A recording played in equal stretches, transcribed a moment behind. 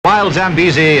wild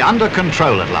Zambezi under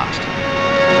control at last.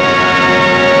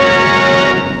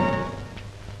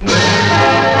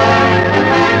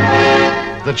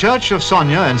 The Church of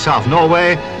Sogne in South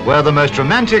Norway, where the most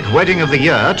romantic wedding of the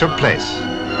year took place.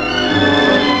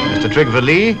 Mr. Trygve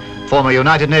Lie, former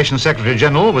United Nations Secretary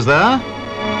General, was there.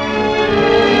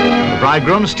 The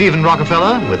bridegroom, Stephen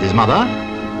Rockefeller, with his mother.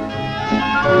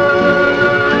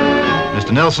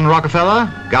 Mr. Nelson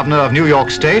Rockefeller, Governor of New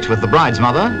York State, with the bride's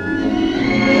mother.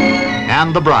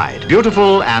 And the bride,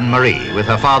 beautiful Anne-Marie, with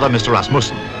her father, Mr.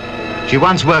 Rasmussen. She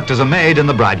once worked as a maid in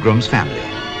the bridegroom's family.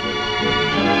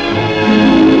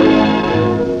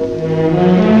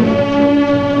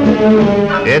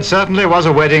 It certainly was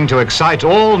a wedding to excite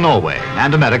all Norway,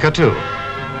 and America too.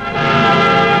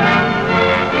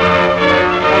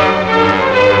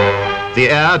 The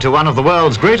heir to one of the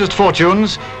world's greatest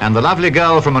fortunes and the lovely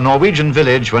girl from a Norwegian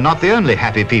village were not the only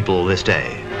happy people this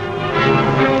day.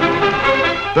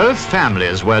 Both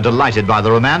families were delighted by the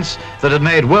romance that had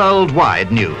made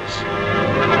worldwide news.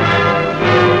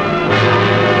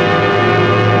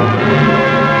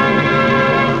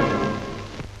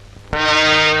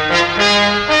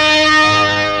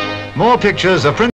 More pictures of